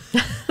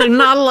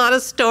 not a lot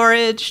of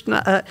storage.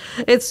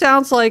 It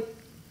sounds like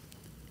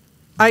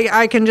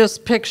I can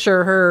just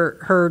picture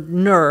her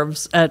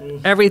nerves at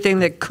everything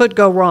that could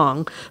go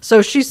wrong.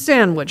 So she's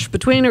sandwiched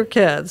between her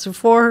kids,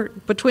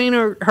 between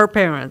her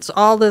parents,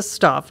 all this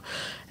stuff.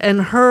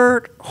 And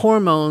her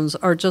hormones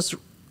are just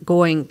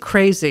going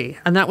crazy.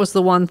 And that was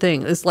the one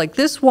thing. It's like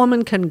this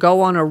woman can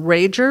go on a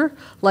rager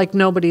like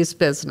nobody's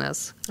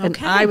business. And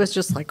I was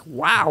just like,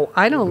 wow,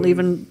 I don't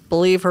even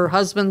believe her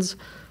husband's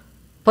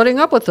putting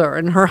up with her.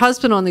 And her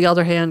husband, on the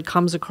other hand,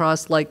 comes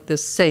across like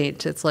this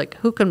saint. It's like,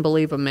 who can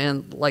believe a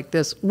man like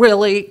this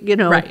really,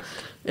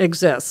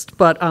 exists?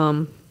 But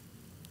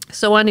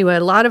so anyway,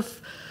 a lot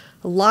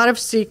of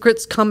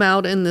secrets come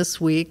out in this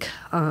week,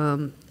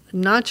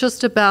 not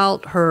just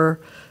about her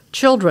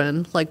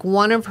children. Like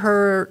one of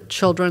her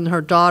children, her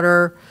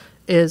daughter,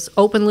 is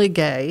openly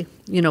gay,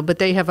 but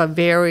they have a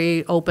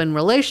very open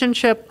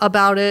relationship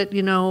about it,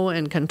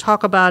 and can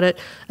talk about it.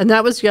 And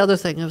that was the other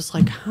thing. I was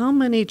like, how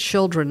many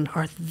children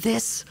are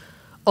this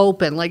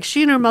open? Like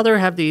she and her mother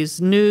have these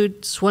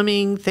nude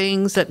swimming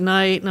things at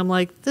night. And I'm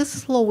like, this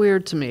is a little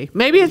weird to me.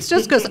 Maybe it's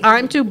just because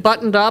I'm too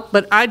buttoned up,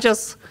 but I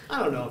don't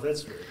know if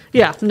that's true.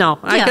 Yeah, no,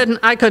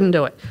 I couldn't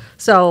do it.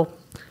 So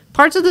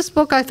parts of this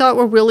book I thought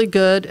were really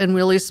good and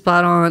really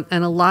spot on.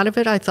 And a lot of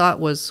it I thought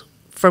was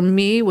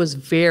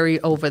very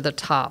over the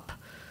top.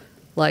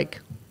 Like,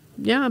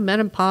 yeah,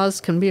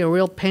 menopause can be a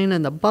real pain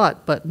in the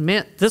butt, but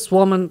man, this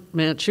woman,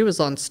 she was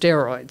on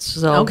steroids.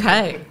 So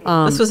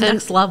this was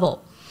next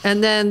level.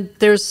 And then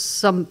there's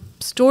some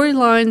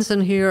storylines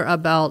in here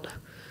about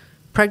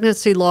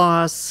pregnancy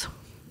loss,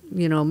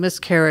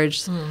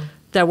 miscarriage,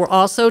 that were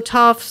also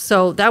tough.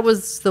 So that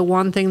was the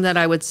one thing that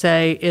I would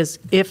say is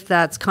if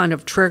that's kind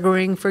of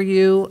triggering for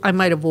you, I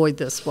might avoid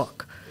this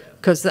book.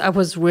 Because that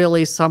was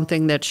really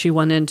something that she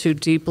went into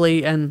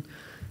deeply, and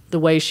the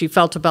way she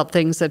felt about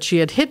things that she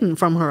had hidden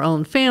from her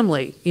own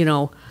family,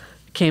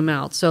 came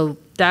out. So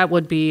that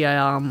would be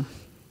a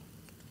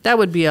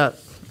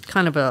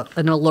kind of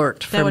an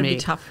alert for me. That would be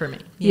tough for me.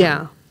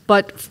 Yeah.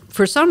 But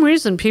for some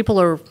reason,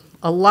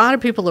 a lot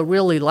of people are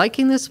really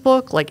liking this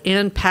book. Like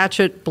Ann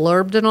Patchett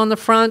blurbed it on the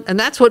front, and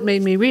that's what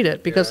made me read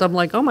it, because I'm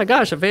like, oh my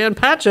gosh, if Ann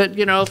Patchett,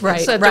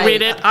 said to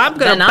read it, I'm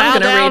going to bow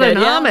down in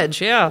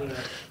homage. Yeah.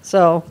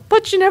 So,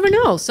 but you never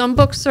know. Some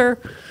books are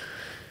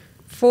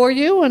for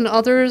you and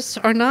others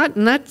are not,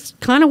 and that's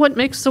kind of what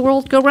makes the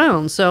world go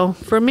round. So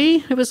for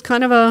me, it was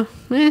kind of a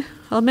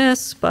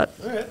miss, but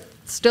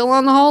still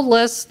on the hold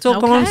list,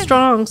 still going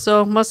strong,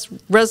 so must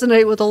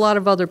resonate with a lot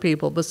of other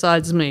people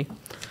besides me.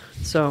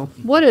 So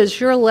what do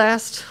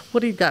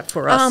you got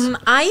for us?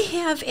 I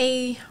have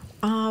a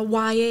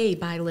YA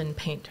by Lynn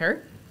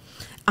Painter,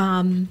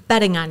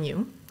 Betting on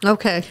You.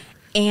 Okay.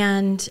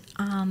 And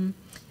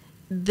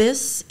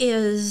this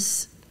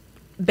is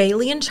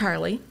Bailey and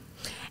Charlie,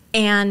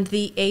 and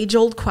the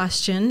age-old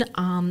question,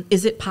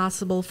 is it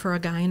possible for a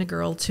guy and a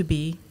girl to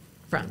be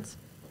friends,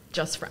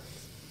 just friends?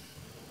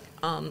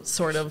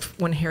 Sort of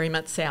When Harry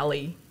Met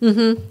Sally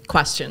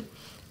question,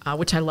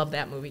 which I love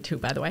that movie too,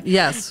 by the way.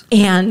 Yes.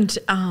 And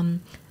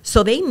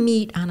so they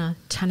meet on a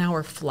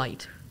 10-hour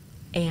flight.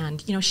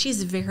 And,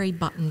 she's very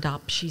buttoned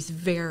up. She's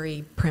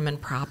very prim and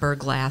proper,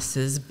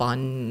 glasses,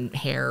 bun,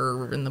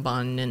 hair in the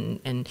bun,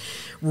 and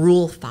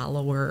rule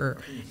follower.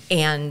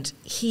 And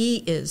he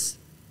is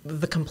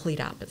the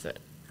complete opposite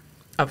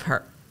of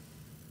her.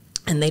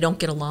 And they don't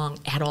get along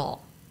at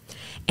all.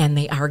 And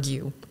they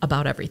argue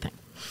about everything.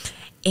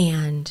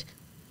 And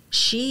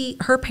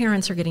her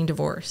parents are getting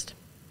divorced.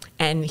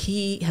 And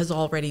he has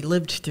already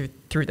lived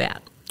through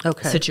that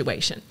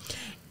situation.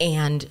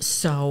 And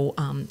so...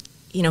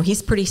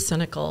 he's pretty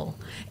cynical,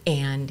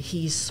 and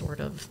he's sort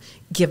of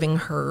giving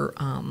her,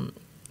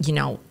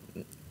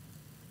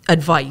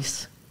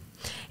 advice,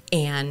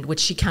 and which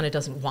she kind of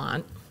doesn't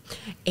want.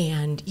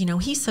 And,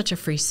 he's such a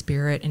free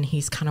spirit, and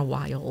he's kind of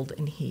wild,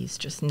 and he's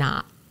just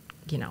not,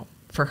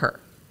 for her.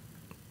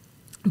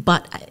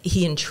 But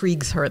he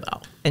intrigues her,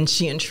 though, and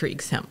she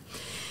intrigues him.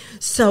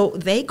 So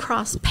they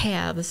cross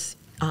paths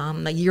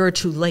a year or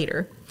two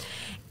later,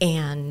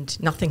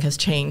 and nothing has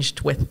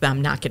changed with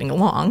them not getting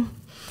along.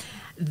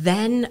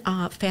 Then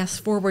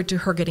fast forward to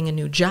her getting a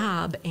new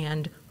job,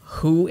 and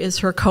who is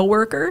her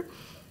coworker?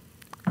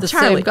 The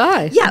Charlie. Same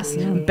guy. Yes,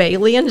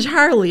 Bailey and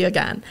Charlie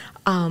again.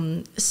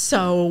 But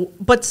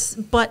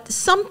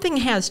something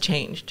has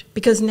changed,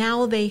 because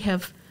now they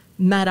have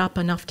met up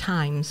enough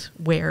times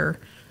where,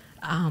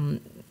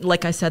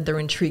 like I said, they're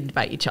intrigued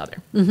by each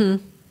other.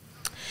 Mm-hmm.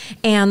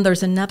 And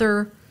there's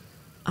another,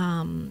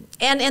 and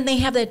they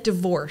have that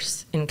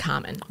divorce in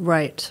common.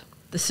 Right.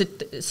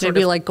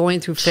 Maybe like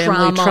going through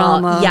family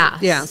trauma.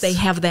 Yes, they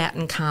have that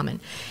in common.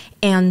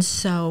 And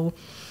so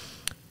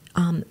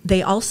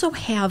they also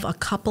have a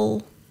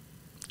couple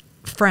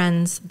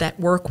friends that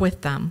work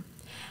with them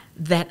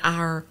that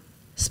are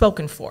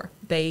spoken for.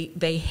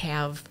 They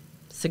have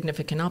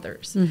significant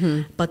others,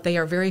 but they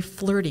are very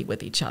flirty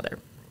with each other.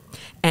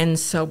 And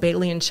so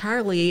Bailey and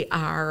Charlie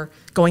are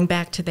going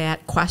back to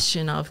that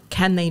question of,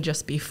 can they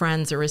just be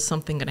friends, or is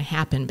something going to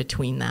happen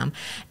between them?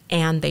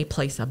 And they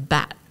place a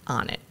bet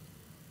on it.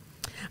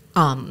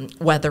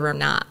 Whether or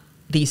not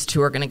these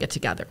two are going to get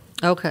together.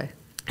 Okay.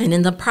 And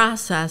in the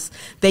process,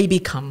 they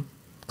become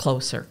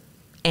closer,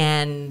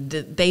 and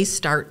they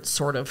start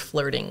sort of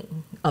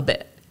flirting a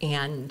bit.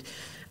 And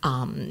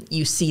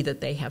you see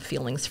that they have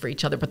feelings for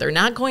each other, but they're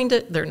not going to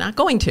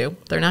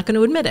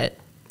admit it,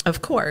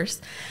 of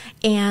course.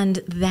 And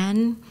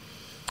then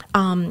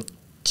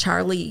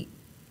Charlie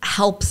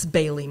helps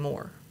Bailey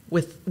more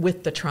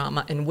with the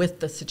trauma and with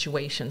the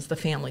situations, the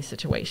family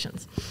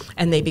situations,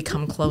 and they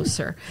become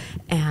closer.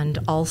 And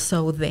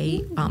also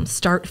they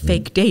start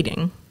fake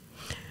dating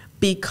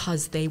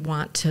because they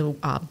want to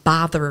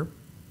bother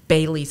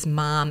Bailey's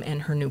mom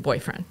and her new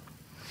boyfriend.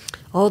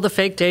 Oh, the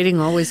fake dating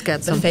always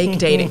gets The them. fake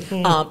dating.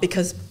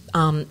 Because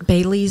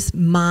Bailey's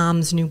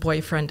mom's new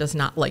boyfriend does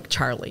not like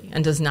Charlie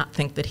and does not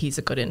think that he's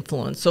a good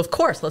influence. So, of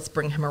course, let's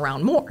bring him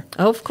around more.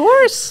 Of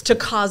course. To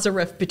cause a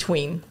rift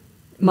between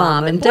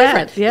Mom and and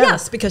boyfriend. dad, yeah.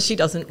 Yes, because she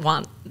doesn't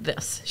want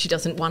this. She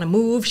doesn't want to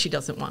move. She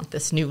doesn't want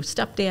this new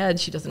stepdad.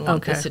 She doesn't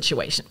want this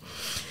situation.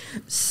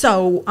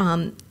 So,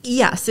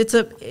 yes, it's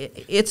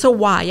a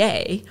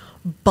YA,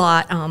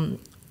 but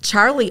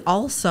Charlie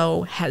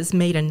also has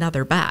made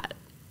another bet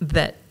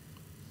that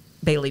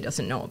Bailey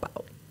doesn't know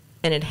about,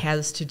 and it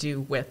has to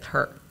do with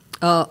her.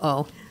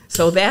 Uh-oh.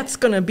 So that's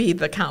going to be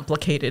the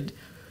complicated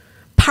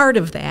part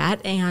of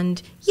that.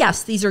 And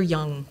yes, these are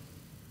young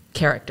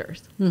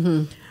characters.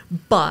 Mm-hmm.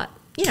 But,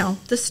 you know,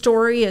 the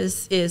story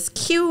is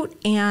cute,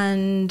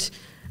 and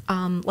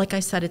like I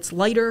said, it's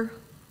lighter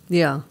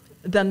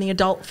than the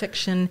adult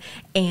fiction.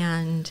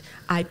 And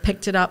I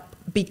picked it up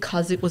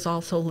because it was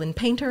also Lynn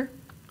Painter.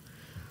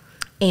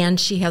 And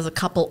she has a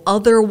couple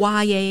other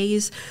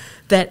YAs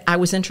that I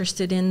was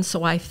interested in,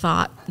 so I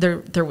thought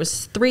there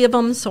was 3 of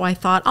them, so I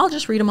thought I'll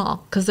just read them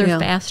all because they're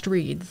fast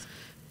reads.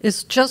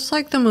 Is Just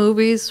Like the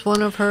Movies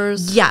one of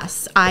hers?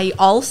 Yes, I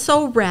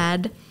also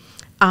read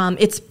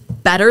It's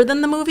Better Than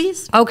the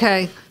Movies.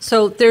 Okay,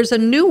 so there's a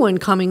new one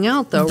coming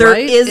out, though, There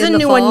right? is In a the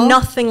new fall? one,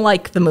 nothing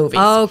like the movies.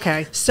 Oh,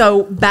 okay.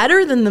 So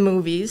Better Than the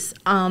Movies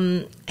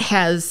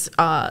has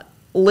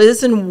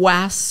Liz and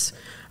Wes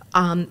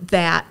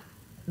that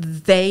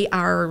they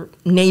are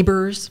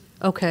neighbors,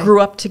 grew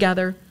up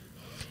together.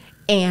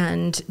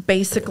 And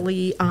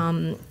basically,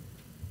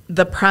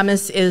 the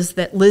premise is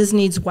that Liz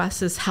needs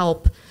Wes's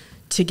help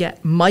to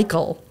get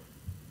Michael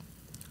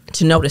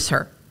to notice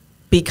her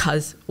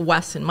because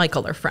Wes and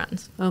Michael are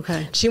friends.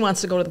 Okay. She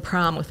wants to go to the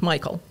prom with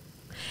Michael.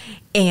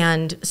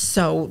 And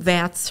so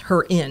that's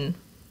her in.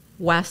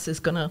 Wes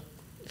is going to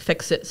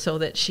fix it so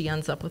that she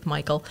ends up with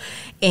Michael.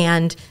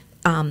 And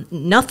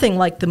Nothing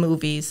Like the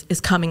Movies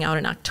is coming out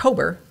in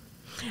October.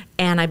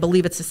 And I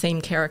believe it's the same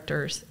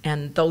characters,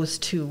 and those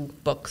 2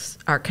 books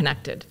are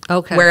connected.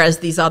 Okay. Whereas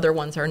these other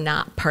ones are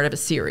not part of a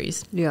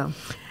series. Yeah.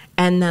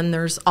 And then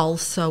there's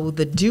also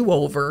The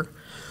Do-Over,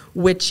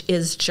 which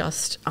is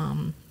just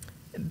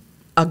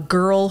a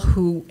girl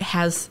who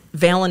has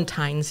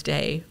Valentine's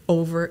Day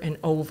over and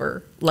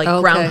over, like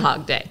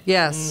Groundhog Day.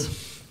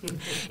 Yes.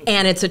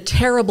 And it's a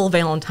terrible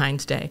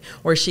Valentine's Day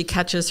where she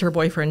catches her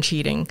boyfriend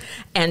cheating,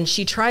 and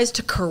she tries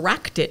to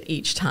correct it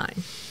each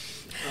time.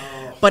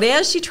 But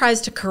as she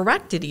tries to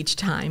correct it each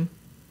time,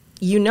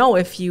 you know,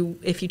 if you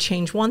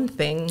change one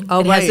thing,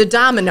 it has a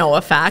domino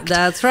effect.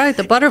 That's right,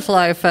 the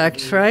butterfly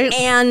effect, right?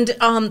 And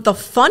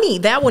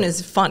that one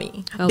is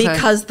funny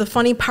because the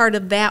funny part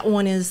of that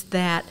one is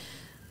that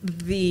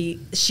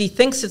she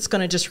thinks it's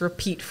going to just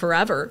repeat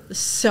forever.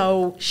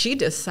 So she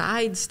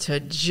decides to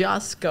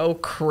just go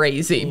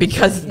crazy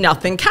because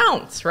nothing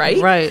counts, right?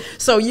 Right.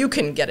 So you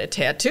can get a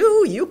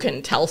tattoo, you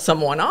can tell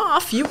someone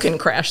off, you can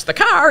crash the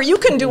car, you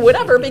can do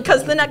whatever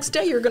because the next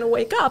day you're going to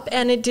wake up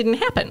and it didn't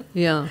happen.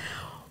 Yeah.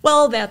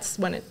 Well, that's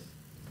when it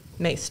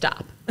may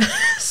stop.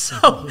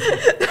 So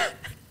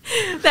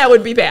that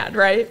would be bad,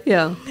 right?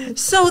 Yeah.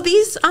 So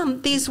these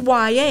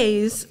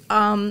YAs,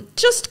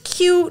 just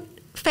cute,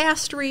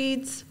 fast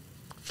reads,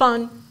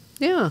 fun.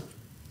 Yeah.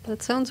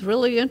 That sounds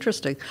really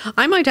interesting.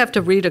 I might have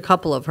to read a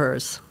couple of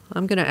hers.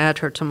 I'm going to add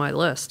her to my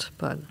list,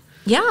 but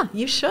Yeah,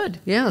 you should.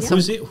 yeah, Who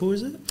is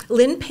it?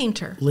 Lynn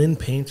Painter. Lynn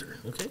Painter.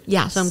 Okay.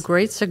 Yes. some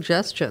great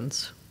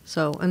suggestions.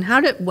 So, and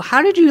how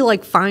did you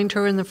find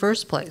her in the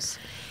first place?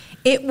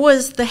 It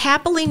was the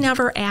Happily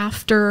Never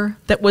After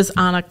that was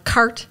on a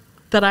cart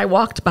that I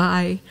walked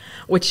by,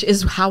 which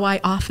is how I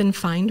often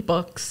find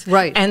books.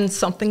 Right. And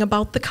something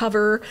about the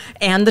cover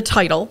and the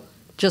title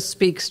Just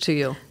speaks to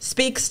you.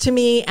 speaks to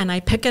me, and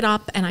I pick it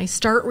up and I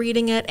start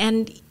reading it,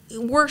 and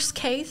worst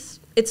case,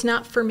 it's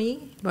not for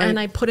me, Right. and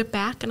I put it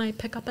back and I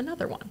pick up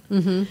another one.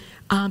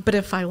 Mm-hmm. But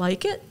if I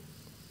like it,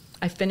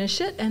 I finish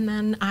it, and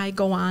then I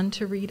go on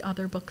to read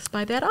other books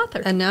by that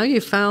author. And now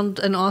you found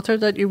an author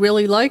that you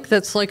really like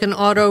that's like an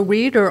auto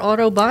read or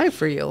auto buy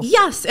for you.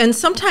 Yes, and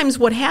sometimes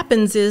what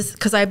happens is,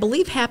 because I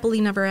believe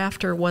Happily Never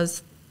After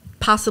was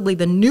possibly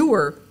the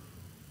newer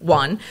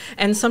one,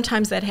 and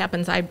sometimes that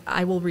happens,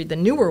 I will read the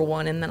newer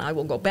one, and then I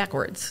will go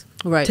backwards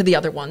Right. to the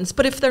other ones.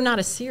 But if they're not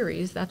a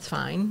series, that's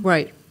fine.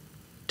 Right.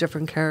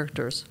 Different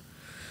characters.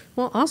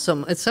 Well,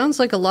 awesome. It sounds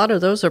like a lot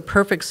of those are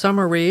perfect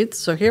summer reads.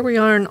 So here we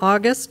are in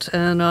August,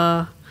 and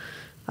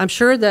I'm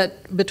sure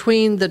that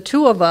between the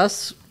 2 of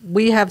us,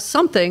 we have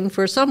something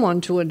for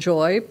someone to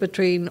enjoy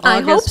between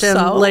I hope August and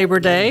so. Labor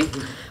Day.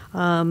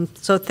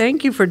 So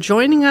thank you for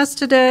joining us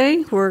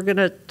today. We're going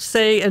to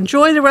say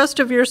enjoy the rest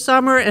of your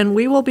summer, and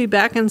we will be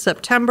back in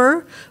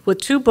September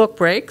with 2 book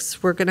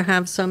breaks. We're going to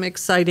have some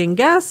exciting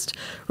guests.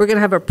 We're going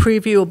to have a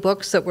preview of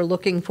books that we're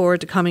looking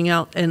forward to coming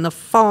out in the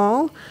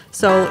fall.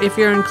 So if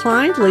you're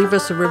inclined, leave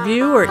us a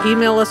review or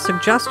email us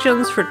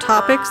suggestions for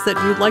topics that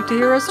you'd like to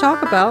hear us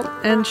talk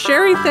about. And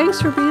Sherry,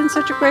 thanks for being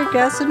such a great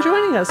guest and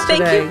joining us today.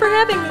 Thank you for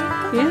having me.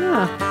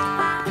 Yeah.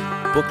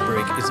 Book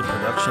Break is a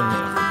production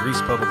of the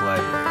Greece Public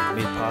Library,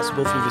 made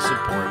possible through the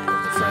support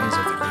of the Friends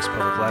of the Greece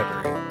Public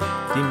Library.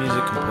 Theme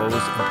music composed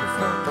and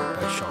performed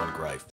by Sean Greif.